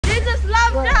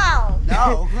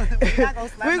No.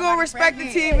 We're gonna respect the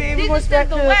TV. We're gonna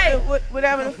respect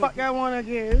whatever the fuck I wanna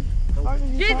give.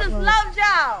 Jesus loves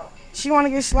y'all. She wanna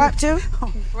get slapped too?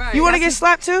 Right. You wanna get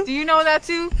slapped too? Do you know that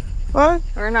too? What?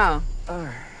 Or no?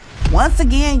 Once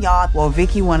again, y'all, well,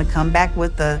 Vicky want to come back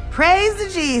with the praise to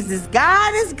Jesus.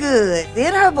 God is good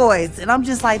in her voice. And I'm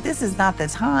just like, this is not the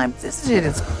time. This shit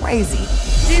is crazy.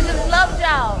 Jesus loves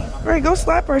y'all. Right, go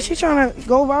slap her. She's trying to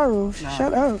go viral.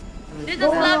 Shut up. Jesus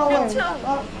loves you too.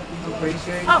 I'm pretty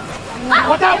sure.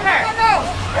 What up?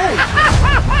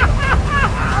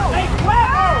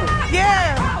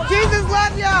 Yeah, Jesus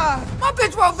loves y'all. My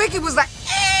bitch bro Vicky was like,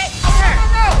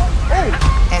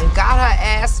 and got her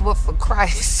ass whooped for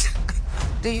Christ.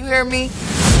 Do you hear me?